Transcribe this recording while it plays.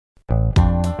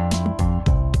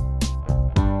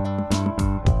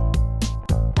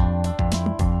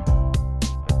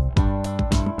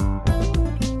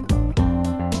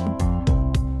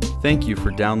Thank you for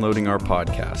downloading our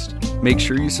podcast. Make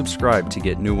sure you subscribe to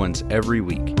get new ones every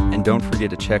week. And don't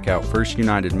forget to check out First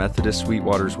United Methodist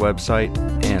Sweetwater's website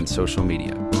and social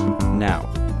media.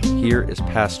 Now, here is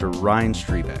Pastor Ryan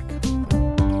Strebeck.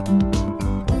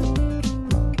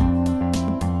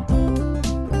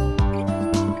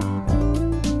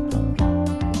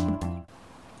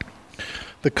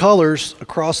 The colors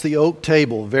across the oak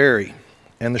table vary,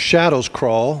 and the shadows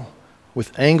crawl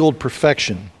with angled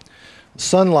perfection.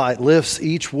 Sunlight lifts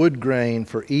each wood grain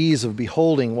for ease of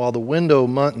beholding, while the window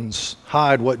muntins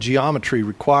hide what geometry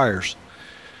requires.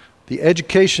 The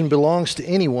education belongs to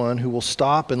anyone who will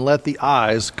stop and let the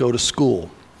eyes go to school.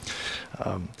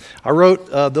 I wrote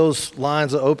those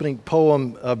lines of opening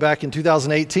poem back in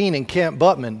 2018 in Camp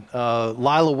Buttman.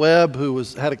 Lila Webb, who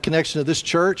had a connection to this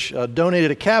church,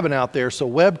 donated a cabin out there. So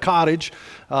Webb Cottage,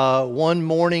 one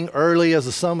morning early as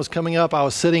the sun was coming up, I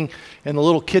was sitting in the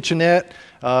little kitchenette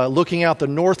looking out the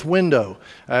north window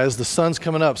as the sun's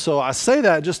coming up. So I say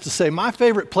that just to say my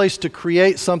favorite place to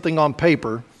create something on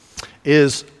paper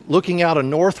is looking out a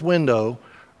north window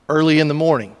early in the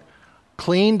morning.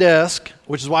 Clean desk,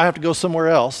 which is why I have to go somewhere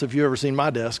else, if you've ever seen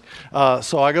my desk.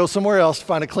 So I go somewhere else to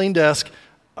find a clean desk,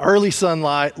 early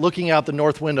sunlight, looking out the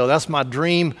north window. That's my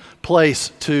dream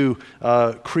place to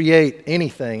create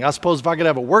anything. I suppose if I could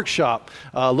have a workshop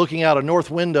looking out a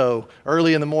north window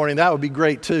early in the morning, that would be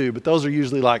great too. But those are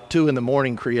usually like 2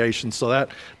 a.m. creations, so that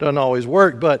doesn't always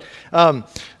work. But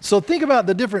so think about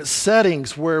the different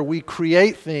settings where we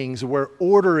create things, where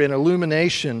order and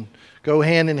illumination go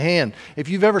hand in hand. If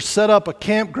you've ever set up a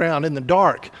campground in the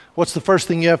dark, what's the first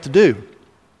thing you have to do?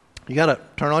 You got to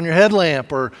turn on your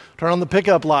headlamp or turn on the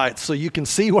pickup lights so you can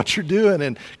see what you're doing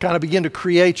and kind of begin to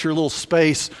create your little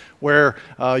space where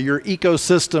your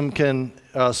ecosystem can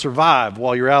survive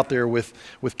while you're out there with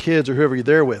kids or whoever you're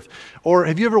there with. Or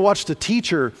have you ever watched a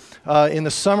teacher in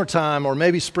the summertime or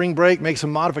maybe spring break make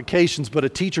some modifications, but a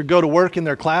teacher go to work in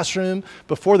their classroom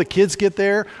before the kids get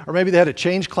there? Or maybe they had to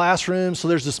change classrooms, so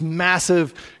there's this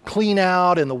massive clean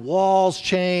out and the walls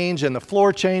change and the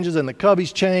floor changes and the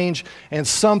cubbies change, and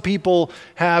some people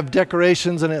have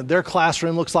decorations and their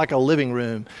classroom looks like a living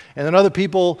room. And then other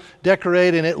people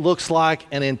decorate and it looks like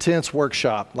an intense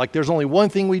workshop. Like there's only one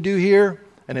thing we do here,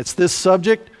 and it's this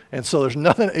subject. And so there's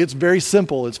nothing, it's very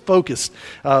simple, it's focused.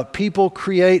 People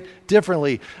create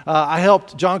differently. I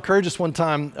helped John Curtis one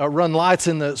time run lights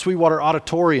in the Sweetwater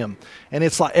Auditorium. And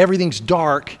it's like everything's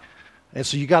dark. And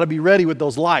so you got to be ready with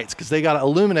those lights because they got to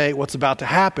illuminate what's about to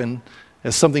happen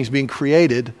as something's being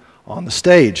created on the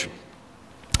stage.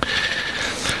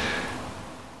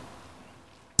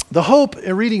 The hope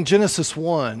in reading Genesis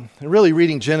 1, and really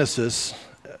reading Genesis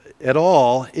at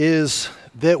all, is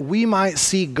that we might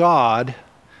see God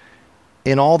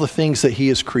in all the things that He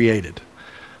has created.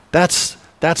 That's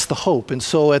the hope. And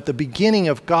so at the beginning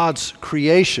of God's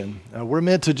creation, we're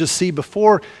meant to just see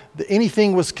before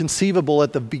anything was conceivable,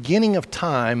 at the beginning of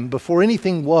time, before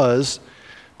anything was,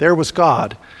 there was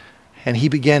God, and He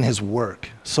began His work.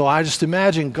 So I just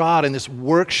imagine God in this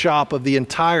workshop of the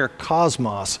entire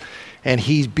cosmos, and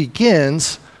He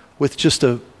begins with just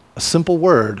a simple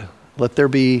word, let there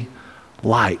be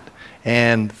light,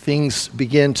 and things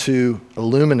begin to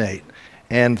illuminate.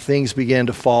 And things began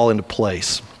to fall into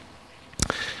place.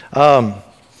 So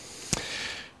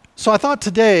I thought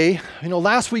today,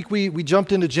 last week we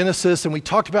jumped into Genesis and we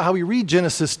talked about how we read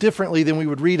Genesis differently than we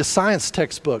would read a science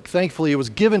textbook. Thankfully, it was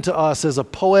given to us as a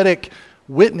poetic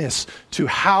witness to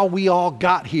how we all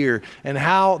got here and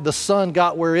how the sun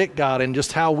got where it got and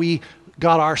just how we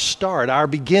got our start, our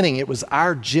beginning. It was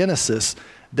our Genesis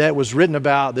that was written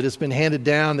about, that has been handed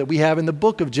down, that we have in the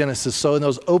book of Genesis. So in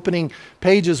those opening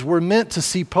pages, we're meant to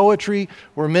see poetry.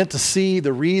 We're meant to see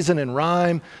the reason and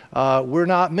rhyme. We're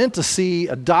not meant to see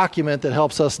a document that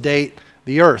helps us date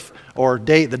the earth or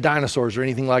date the dinosaurs or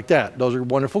anything like that. Those are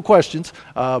wonderful questions,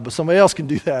 but somebody else can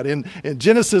do that. And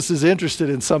Genesis is interested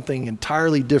in something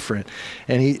entirely different.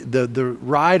 And the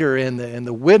writer and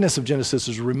the witness of Genesis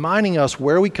is reminding us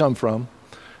where we come from,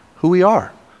 who we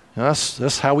are.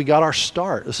 That's how we got our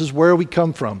start. This is where we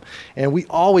come from. And we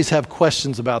always have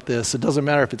questions about this. It doesn't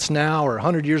matter if it's now or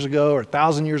 100 years ago or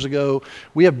 1,000 years ago.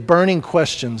 We have burning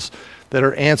questions that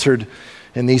are answered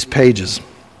in these pages.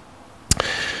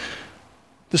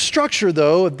 The structure,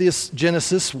 though, of this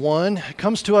Genesis 1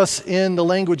 comes to us in the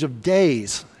language of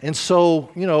days. And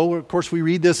so, of course, we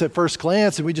read this at first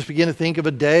glance and we just begin to think of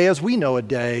a day as we know a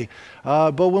day.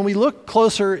 But when we look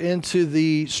closer into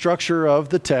the structure of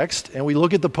the text and we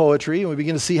look at the poetry and we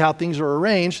begin to see how things are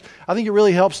arranged, I think it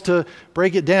really helps to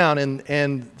break it down.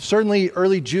 And certainly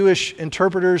early Jewish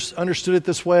interpreters understood it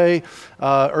this way.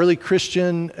 Early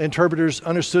Christian interpreters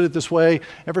understood it this way.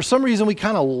 And for some reason, we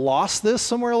kind of lost this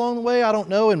somewhere along the way. I don't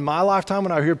know. In my lifetime,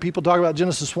 when I hear people talk about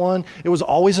Genesis 1, it was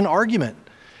always an argument.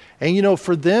 And,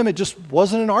 for them, it just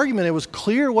wasn't an argument. It was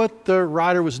clear what the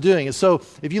writer was doing. And so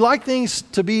if you like things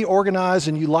to be organized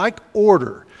and you like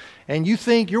order, and you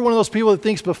think you're one of those people that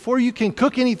thinks before you can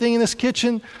cook anything in this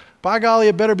kitchen, by golly,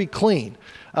 it better be clean.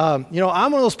 I'm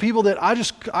one of those people that I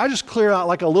just clear out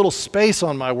like a little space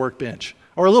on my workbench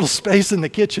or a little space in the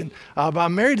kitchen. But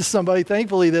I'm married to somebody,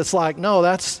 thankfully, that's like, no,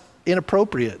 that's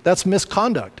inappropriate. That's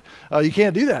misconduct. You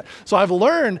can't do that. So I've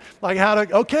learned how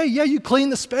to, you clean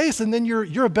the space and then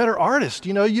you're a better artist.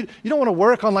 You don't want to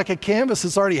work on like a canvas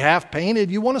that's already half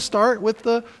painted. You want to start with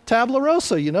the tabula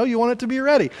rosa, you want it to be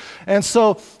ready. And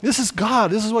so this is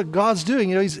God. This is what God's doing.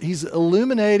 He's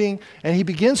illuminating and he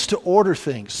begins to order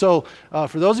things. So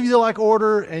for those of you that like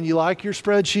order and you like your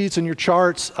spreadsheets and your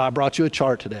charts, I brought you a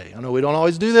chart today. I know we don't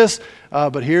always do this,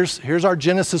 but here's our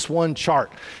Genesis 1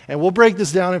 chart. And we'll break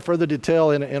this down in further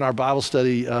detail in our Bible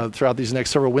study throughout these next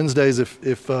several Wednesdays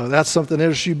if that's something that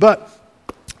interests you. But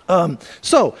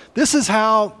so this is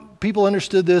how people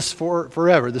understood this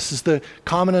forever. This is the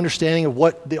common understanding of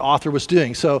what the author was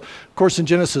doing. So, of course, in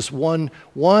Genesis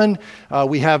 1:1,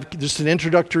 we have just an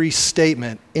introductory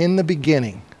statement. In the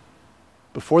beginning,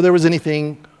 before there was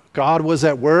anything, God was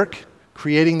at work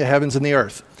creating the heavens and the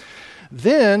earth.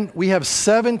 Then we have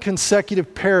 7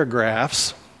 consecutive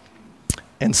paragraphs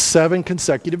and 7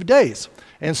 consecutive days.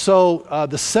 And so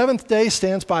the 7th day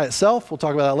stands by itself. We'll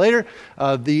talk about that later.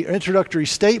 The introductory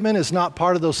statement is not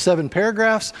part of those 7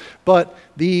 paragraphs, but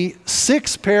the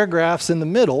 6 paragraphs in the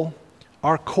middle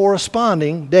are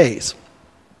corresponding days.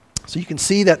 So you can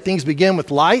see that things begin with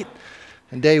light,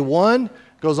 and day 1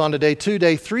 goes on to day 2,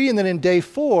 day 3, and then in day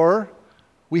 4,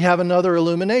 we have another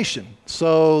illumination.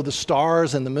 So the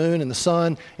stars and the moon and the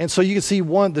sun. And so you can see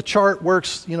the chart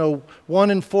works,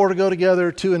 1 and 4 go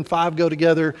together, 2 and 5 go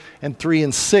together, and 3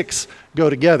 and 6 go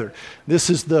together. This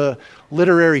is the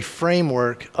literary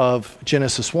framework of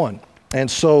Genesis 1. And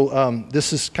so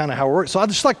this is kind of how it works. So I'd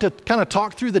just like to kind of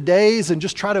talk through the days and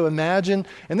just try to imagine.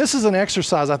 And this is an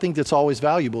exercise I think that's always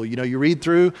valuable. You read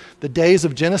through the days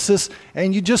of Genesis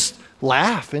and you just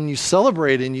laugh and you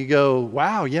celebrate and you go,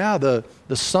 wow, yeah, the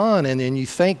sun. And then you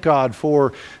thank God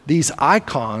for these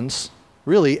icons.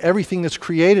 Really, everything that's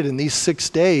created in these 6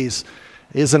 days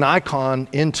is an icon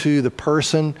into the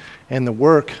person and the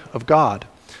work of God.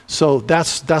 So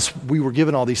that's we were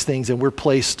given all these things and we're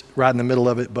placed right in the middle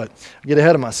of it, but I get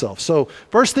ahead of myself. So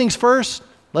first things first,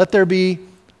 let there be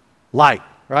light,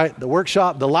 right? The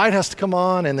workshop, the light has to come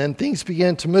on and then things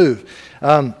begin to move.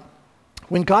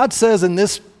 When God says in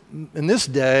this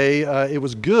day it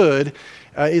was good,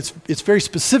 it's very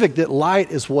specific that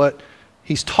light is what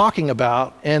he's talking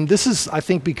about. And this is, I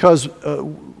think, because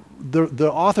the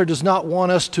author does not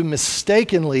want us to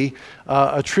mistakenly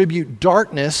attribute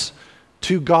darkness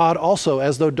to God also,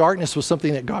 as though darkness was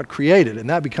something that God created. And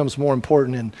that becomes more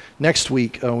important in next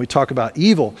week when we talk about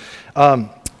evil.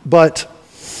 But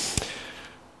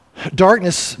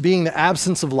darkness being the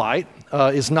absence of light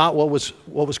is not what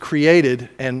was created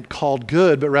and called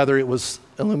good, but rather it was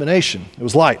illumination. It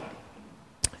was light.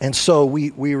 And so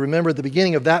we remember at the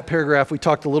beginning of that paragraph, we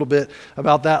talked a little bit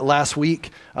about that last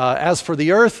week. As for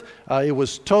the earth, it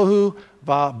was tohu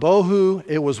bohu,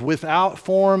 it was without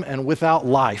form and without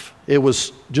life. It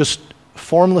was just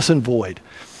formless and void.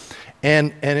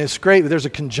 And it's great, there's a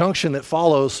conjunction that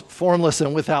follows formless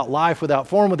and without life, without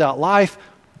form, without life,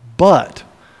 but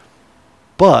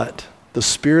the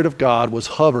Spirit of God was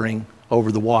hovering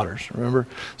over the waters, remember?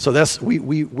 So that's,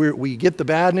 we get the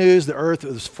bad news, the earth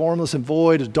was formless and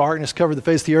void, as darkness covered the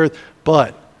face of the earth,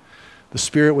 but the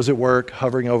Spirit was at work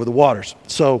hovering over the waters.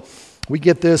 So we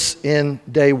get this in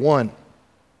day 1.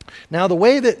 Now, the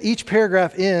way that each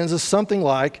paragraph ends is something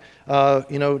like,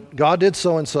 God did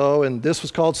so-and-so, and this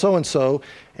was called so-and-so,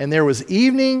 and there was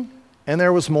evening and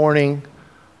there was morning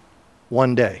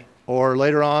one day. Or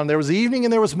later on, there was evening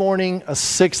and there was morning a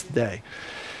 6th day.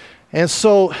 And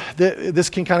so this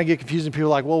can kind of get confusing. People are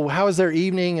like, well, how is there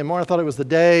evening and morning? I thought it was the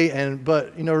day.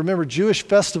 But remember, Jewish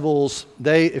festivals,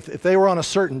 if they were on a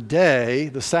certain day,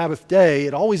 the Sabbath day,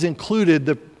 it always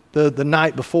included the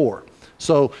night before.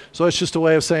 So it's just a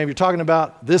way of saying, if you're talking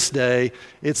about this day,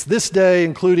 it's this day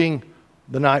including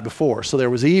the night before. So there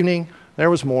was evening,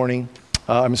 there was morning.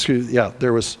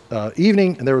 There was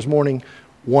evening and there was morning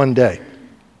one day.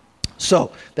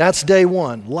 So that's day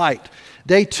one, light.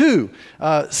 Day two,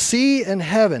 sea and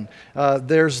heaven.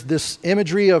 There's this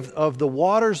imagery of the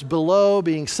waters below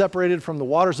being separated from the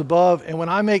waters above. And when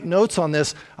I make notes on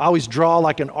this, I always draw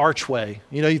like an archway.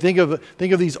 You know, you think of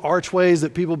these archways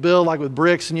that people build like with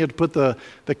bricks, and you have to put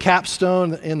the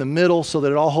capstone in the middle so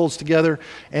that it all holds together.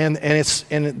 And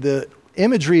the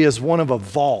imagery is one of a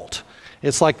vault.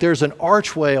 It's like there's an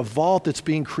archway, a vault that's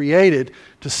being created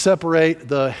to separate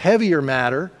the heavier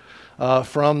matter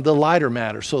from the lighter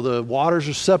matter. So the waters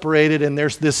are separated, and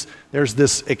there's this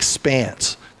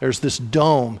expanse. There's this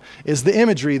dome is the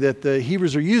imagery that the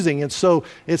Hebrews are using. And so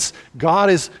it's God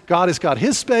has got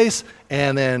his space,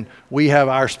 and then we have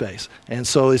our space. And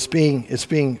so it's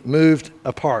being moved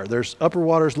apart. There's upper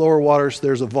waters, lower waters,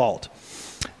 there's a vault.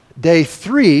 Day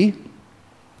three,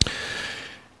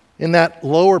 in that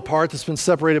lower part that's been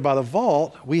separated by the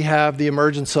vault, we have the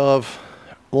emergence of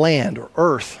land or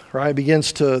earth, right?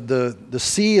 The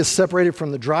sea is separated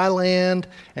from the dry land,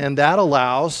 and that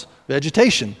allows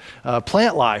vegetation.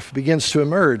 Plant life begins to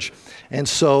emerge. And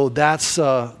so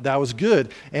that was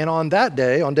good. And on that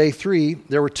day, on day three,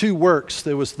 there were two works.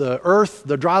 There was the earth,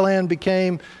 the dry land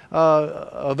became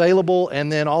available,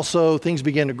 and then also things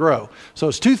began to grow. So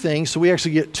it's two things. So we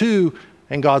actually get two,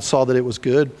 and God saw that it was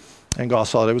good, and God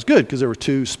saw that it was good because there were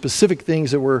two specific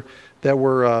things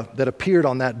that appeared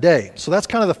on that day. So that's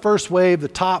kind of the first wave, the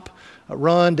top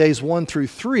run, days 1 through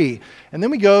 3. And then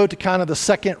we go to kind of the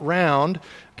second round,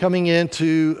 coming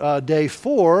into day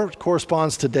 4,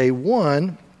 corresponds to day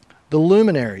 1, the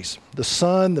luminaries, the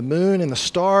sun, the moon, and the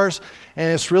stars.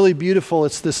 And it's really beautiful.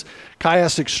 It's this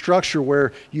chiastic structure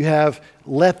where you have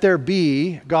let there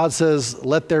be. God says,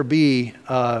 let there be,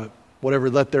 whatever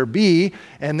let there be.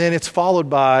 And then it's followed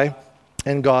by,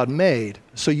 and God made.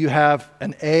 So you have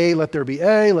an A, let there be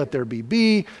A, let there be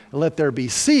B, let there be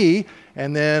C,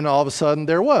 and then all of a sudden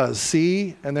there was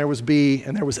C, and there was B,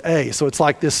 and there was A. So it's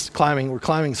like this we're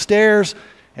climbing stairs,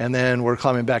 and then we're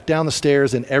climbing back down the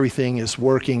stairs, and everything is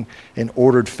working in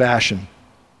ordered fashion.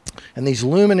 And these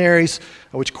luminaries,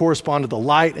 which correspond to the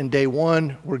light in day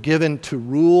 1, were given to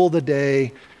rule the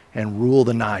day and rule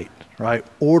the night, right?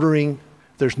 Ordering.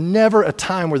 There's never a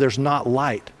time where there's not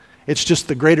light. It's just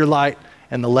the greater light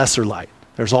and the lesser light.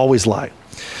 There's always light.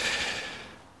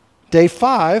 Day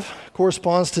 5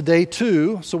 corresponds to day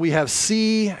 2. So we have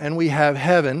sea and we have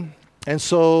heaven. And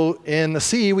so in the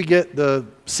sea, we get the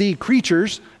sea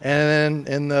creatures, and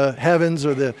in the heavens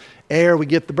or the air, we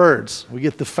get the birds. We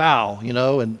get the fowl,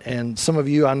 and some of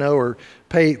you I know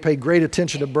pay great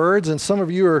attention to birds, and some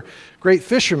of you are great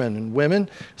fishermen and women.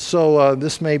 So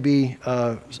this may be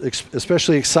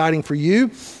especially exciting for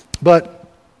you. But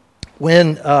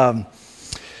when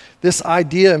this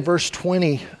idea in verse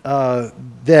 20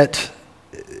 that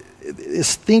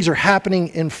things are happening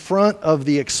in front of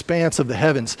the expanse of the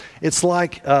heavens, it's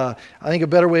like, I think a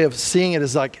better way of seeing it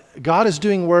is like God is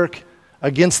doing work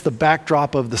against the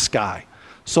backdrop of the sky.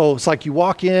 So it's like you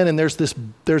walk in and there's this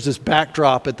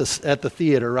backdrop at the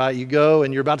theater, right? You go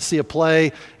and you're about to see a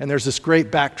play, and there's this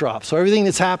great backdrop. So everything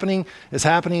that's happening is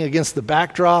happening against the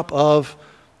backdrop of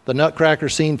the Nutcracker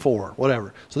scene 4,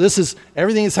 whatever. So this is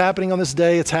everything that's happening on this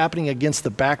day. It's happening against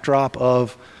the backdrop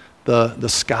of the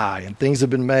sky, and things have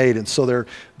been made. And so they're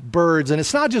birds, and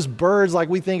it's not just birds like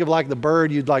we think of, like the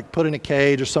bird you'd like put in a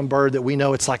cage or some bird that we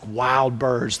know. It's like wild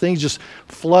birds, things just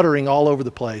fluttering all over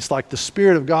the place. Like the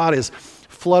Spirit of God is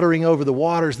fluttering over the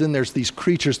waters, then there's these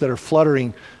creatures that are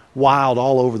fluttering wild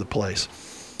all over the place.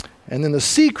 And then the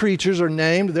sea creatures are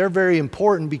named. They're very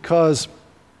important because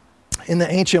in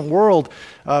the ancient world,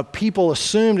 people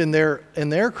assumed in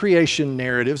their creation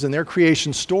narratives and their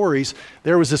creation stories,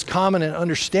 there was this common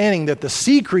understanding that the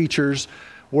sea creatures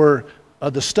were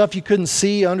the stuff you couldn't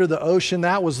see under the ocean.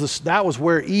 That was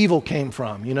where evil came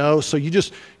from, So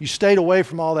you stayed away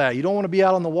from all that. You don't want to be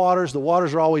out on the waters. The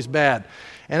waters are always bad.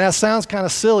 And that sounds kind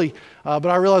of silly, but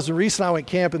I realized when Reese and I went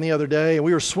camping the other day, and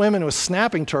we were swimming with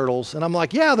snapping turtles, and I'm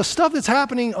like, yeah, the stuff that's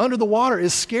happening under the water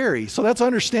is scary. So that's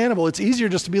understandable. It's easier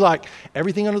just to be like,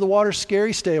 everything under the water is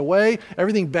scary, stay away.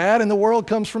 Everything bad in the world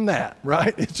comes from that,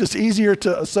 right? It's just easier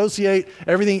to associate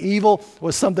everything evil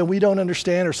with something we don't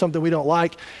understand or something we don't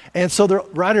like. And so the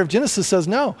writer of Genesis says,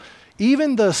 no,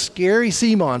 even the scary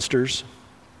sea monsters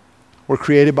were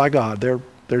created by God.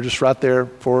 They're just right there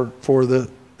for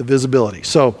the visibility.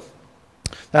 So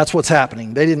that's what's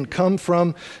happening. They didn't come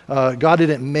from, God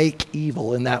didn't make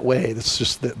evil in that way. It's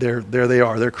just that there they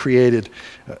are. They're created,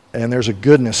 and there's a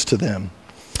goodness to them.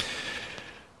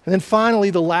 And then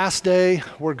finally, the last day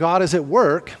where God is at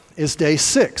work is day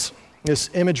 6.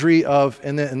 This imagery of,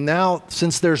 and now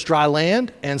since there's dry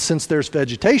land and since there's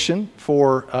vegetation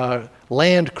for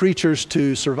land creatures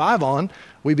to survive on,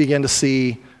 we begin to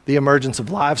see the emergence of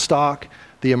livestock,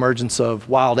 the emergence of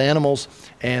wild animals,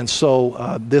 and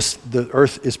so the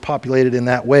earth is populated in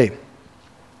that way.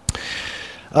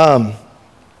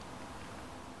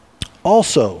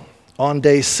 Also, on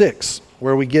day 6,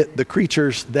 where we get the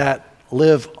creatures that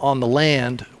live on the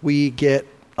land, we get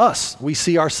us. We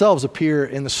see ourselves appear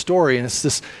in the story, and it's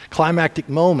this climactic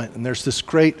moment, and there's this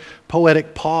great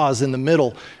poetic pause in the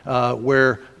middle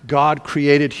where God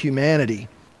created humanity.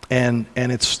 And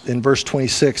it's in verse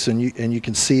 26, and you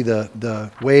can see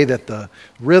the way that the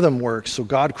rhythm works. So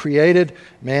God created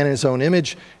man in his own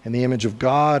image. In the image of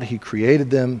God, he created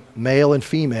them, male and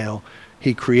female,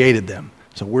 he created them.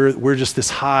 So we're just this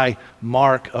high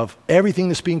mark of everything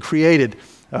that's being created.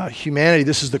 Humanity,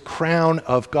 this is the crown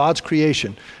of God's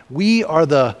creation. We are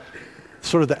the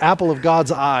sort of the apple of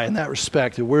God's eye in that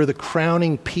respect. We're the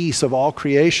crowning piece of all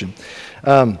creation.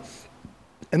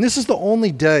 And this is the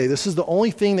only day, this is the only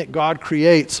thing that God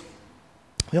creates,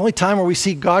 the only time where we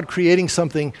see God creating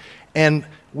something and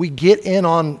we get in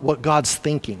on what God's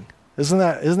thinking. Isn't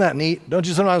that neat? Don't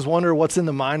you sometimes wonder what's in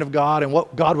the mind of God and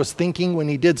what God was thinking when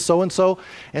he did so and so?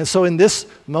 And so in this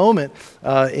moment,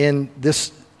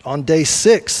 on day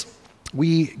 6,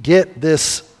 we get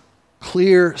this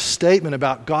clear statement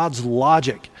about God's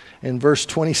logic in verse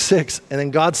 26. And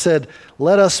then God said,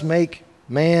 "Let us make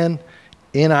man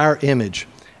in our image,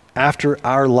 after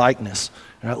our likeness."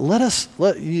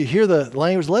 You hear the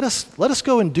language, let us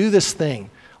go and do this thing.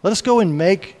 Let us go and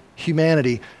make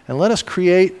humanity, and let us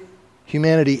create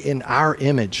humanity in our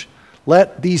image.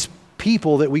 Let these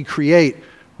people that we create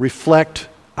reflect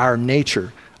our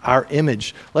nature, our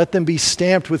image. Let them be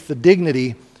stamped with the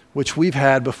dignity which we've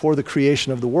had before the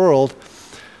creation of the world.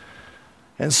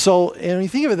 And so, and when you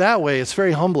think of it that way, it's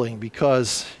very humbling,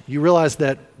 because you realize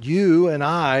that you and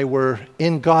I were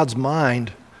in God's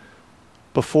mind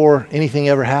before anything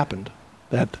ever happened.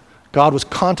 That God was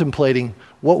contemplating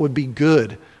what would be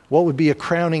good, what would be a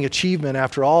crowning achievement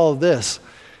after all of this.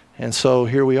 And so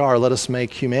here we are, let us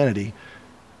make humanity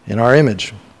in our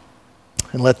image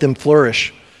and let them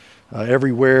flourish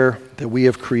everywhere that we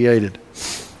have created.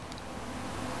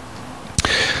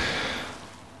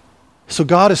 So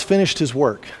God has finished his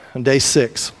work on day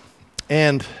 6.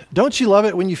 And don't you love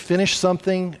it when you finish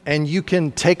something and you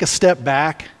can take a step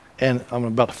back? And I'm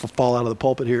about to fall out of the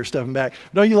pulpit here, stepping back.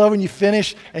 Don't you love when you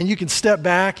finish and you can step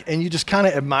back and you just kind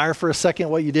of admire for a second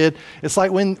what you did? It's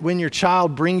like when your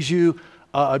child brings you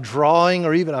a drawing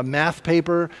or even a math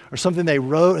paper or something they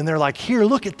wrote, and they're like, "Here,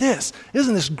 look at this.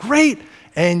 Isn't this great?"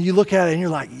 And you look at it and you're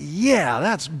like, "Yeah,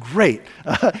 that's great."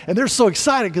 And they're so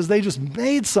excited because they just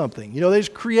made something. They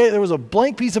just there was a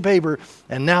blank piece of paper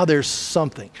and now there's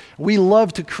something. We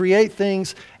love to create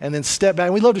things and then step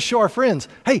back. We love to show our friends,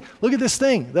 "Hey, look at this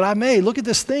thing that I made. Look at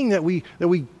this thing that we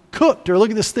cooked, or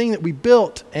look at this thing that we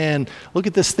built, and look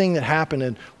at this thing that happened."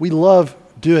 And we love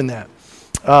doing that.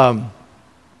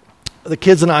 The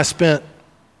kids and I spent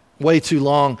way too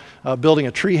long building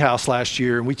a tree house last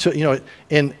year, and we took,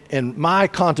 and my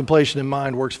contemplation in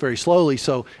mind works very slowly,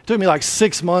 so it took me like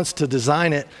 6 months to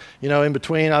design it. In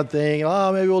between I'd think,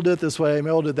 maybe we'll do it this way,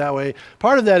 maybe we'll do it that way.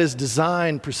 Part of that is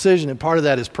design precision, and part of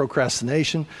that is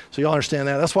procrastination, so y'all understand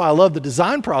that. That's why I love the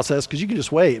design process, because you can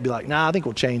just wait and be like, "Nah, I think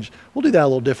we'll do that a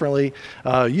little differently,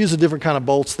 use a different kind of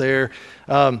bolts there."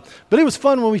 But it was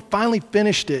fun when we finally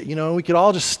finished it, and we could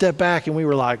all just step back and we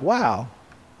were like, "Wow,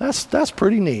 that's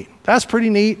pretty neat. That's pretty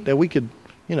neat that we could,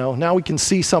 now we can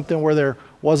see something where there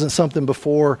wasn't something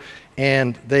before,"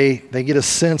 and they get a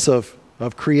sense of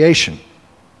creation.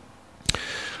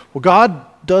 Well, God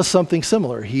does something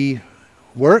similar. He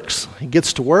works. He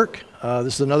gets to work.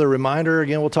 This is another reminder.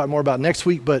 Again, we'll talk more about next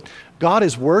week, but God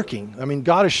is working. I mean,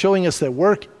 God is showing us that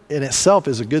work in itself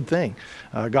is a good thing.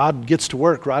 God gets to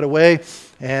work right away,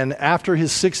 and after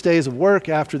his 6 days of work,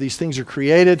 after these things are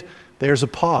created, there's a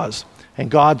pause. And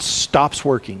God stops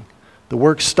working. The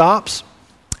work stops,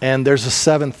 and there's a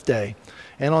 7th day.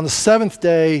 And on the 7th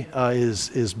day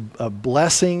is a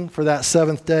blessing for that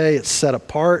 7th day. It's set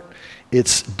apart.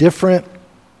 It's different.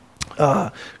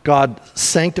 God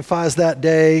sanctifies that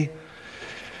day.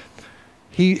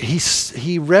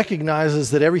 He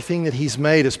recognizes that everything that he's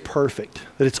made is perfect,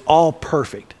 that it's all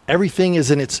perfect. Everything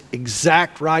is in its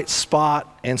exact right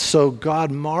spot. And so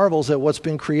God marvels at what's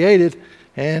been created.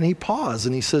 And he paused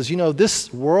and he says,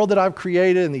 this world that I've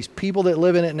created and these people that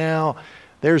live in it now,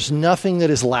 there's nothing that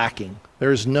is lacking.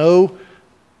 There's no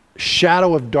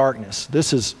shadow of darkness.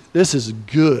 This is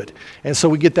good. And so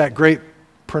we get that great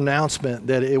pronouncement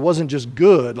that it wasn't just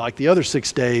good like the other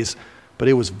 6 days, but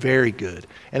it was very good.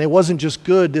 And it wasn't just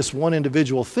good, this one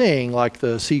individual thing like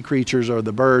the sea creatures or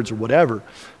the birds or whatever,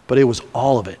 but it was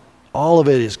all of it. All of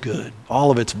it is good. All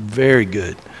of it's very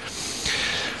good.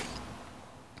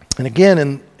 And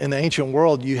again, in the ancient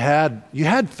world, you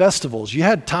had festivals. You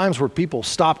had times where people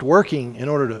stopped working in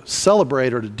order to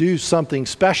celebrate or to do something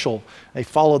special. They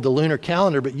followed the lunar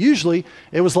calendar, but usually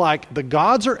it was like the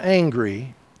gods are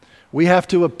angry. We have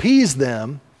to appease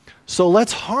them, so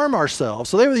let's harm ourselves.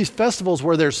 So there were these festivals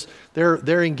where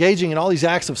they're engaging in all these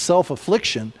acts of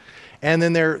self-affliction, and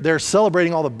then they're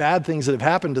celebrating all the bad things that have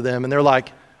happened to them, and they're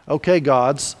like, okay,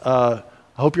 gods, I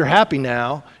hope you're happy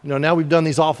now. Now we've done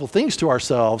these awful things to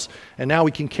ourselves, and now we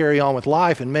can carry on with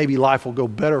life, and maybe life will go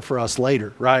better for us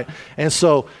later, right? And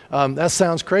so that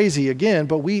sounds crazy again,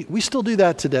 but we still do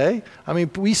that today. I mean,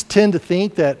 we tend to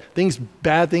think that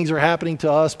bad things are happening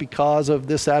to us because of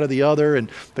this, that, or the other,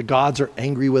 and the gods are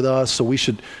angry with us, so we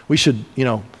should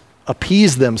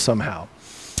appease them somehow.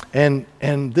 And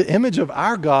the image of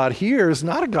our God here is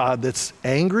not a God that's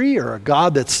angry or a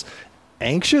God that's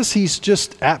anxious. He's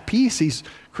just at peace. He's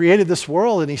created this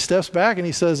world, and he steps back and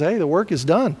he says, hey, the work is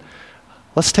done.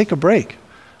 Let's take a break.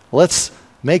 Let's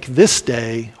make this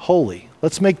day holy.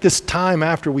 Let's make this time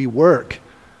after we work.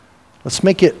 Let's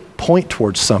make it point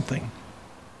towards something.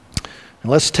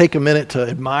 And let's take a minute to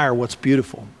admire what's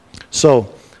beautiful.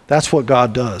 So that's what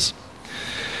God does.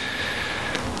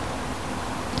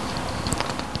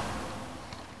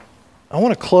 I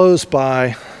want to close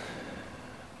by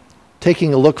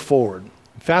taking a look forward,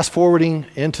 fast forwarding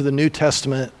into the New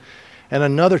Testament, and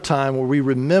another time where we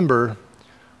remember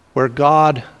where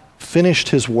God finished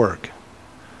his work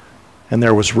and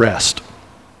there was rest.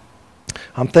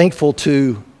 I'm thankful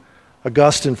to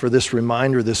Augustine for this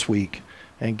reminder this week,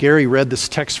 and Gary read this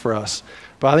text for us.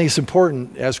 But I think it's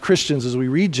important as Christians, as we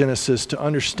read Genesis, to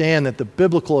understand that the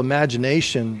biblical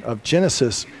imagination of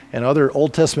Genesis and other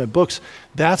Old Testament books,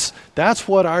 that's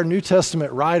what our New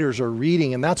Testament writers are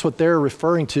reading, and that's what they're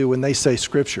referring to when they say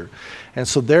Scripture. And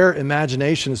so their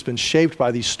imagination has been shaped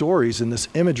by these stories and this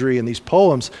imagery and these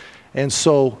poems. And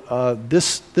so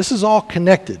this is all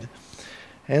connected.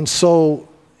 And so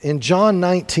in John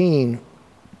 19,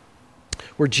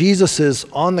 where Jesus is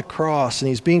on the cross and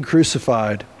he's being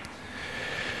crucified,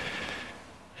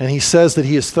 and he says that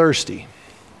he is thirsty.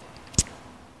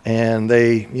 And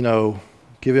they,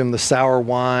 give him the sour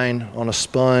wine on a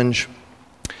sponge.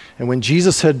 And when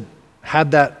Jesus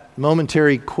had that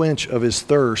momentary quench of his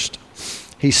thirst,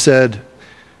 he said,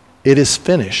 it is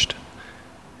finished.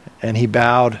 And he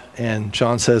bowed, and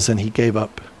John says, and he gave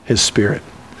up his spirit.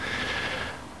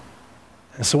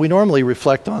 And so we normally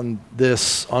reflect on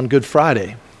this on Good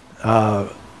Friday.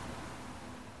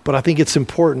 But I think it's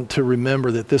important to remember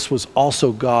that this was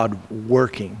also God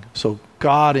working. So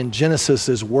God in Genesis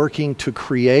is working to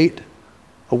create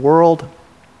a world,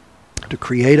 to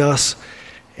create us.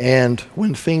 And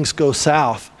when things go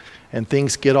south and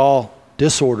things get all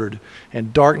disordered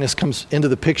and darkness comes into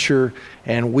the picture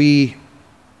and we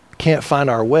can't find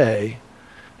our way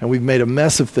and we've made a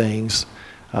mess of things,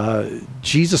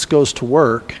 Jesus goes to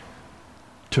work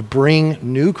to bring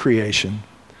new creation.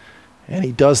 And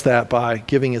he does that by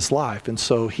giving his life. And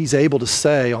so he's able to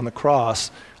say on the cross,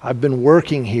 I've been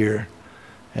working here,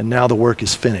 and now the work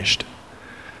is finished.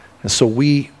 And so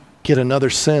we get another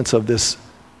sense of this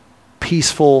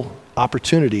peaceful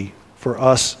opportunity for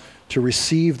us to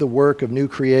receive the work of new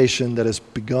creation that has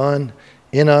begun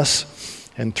in us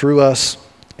and through us.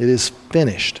 It is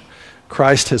finished.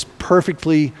 Christ has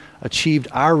perfectly achieved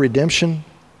our redemption.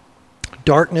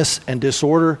 Darkness and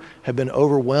disorder have been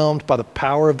overwhelmed by the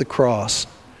power of the cross,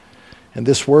 and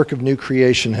this work of new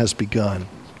creation has begun.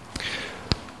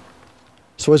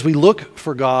 So as we look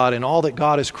for God and all that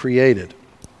God has created,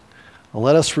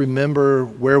 let us remember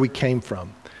where we came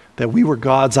from, that we were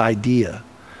God's idea.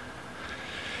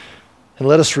 And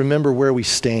let us remember where we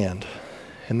stand,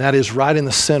 and that is right in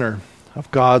the center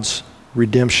of God's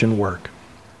redemption work.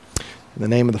 In the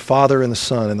name of the Father, and the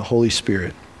Son, and the Holy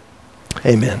Spirit,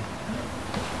 amen.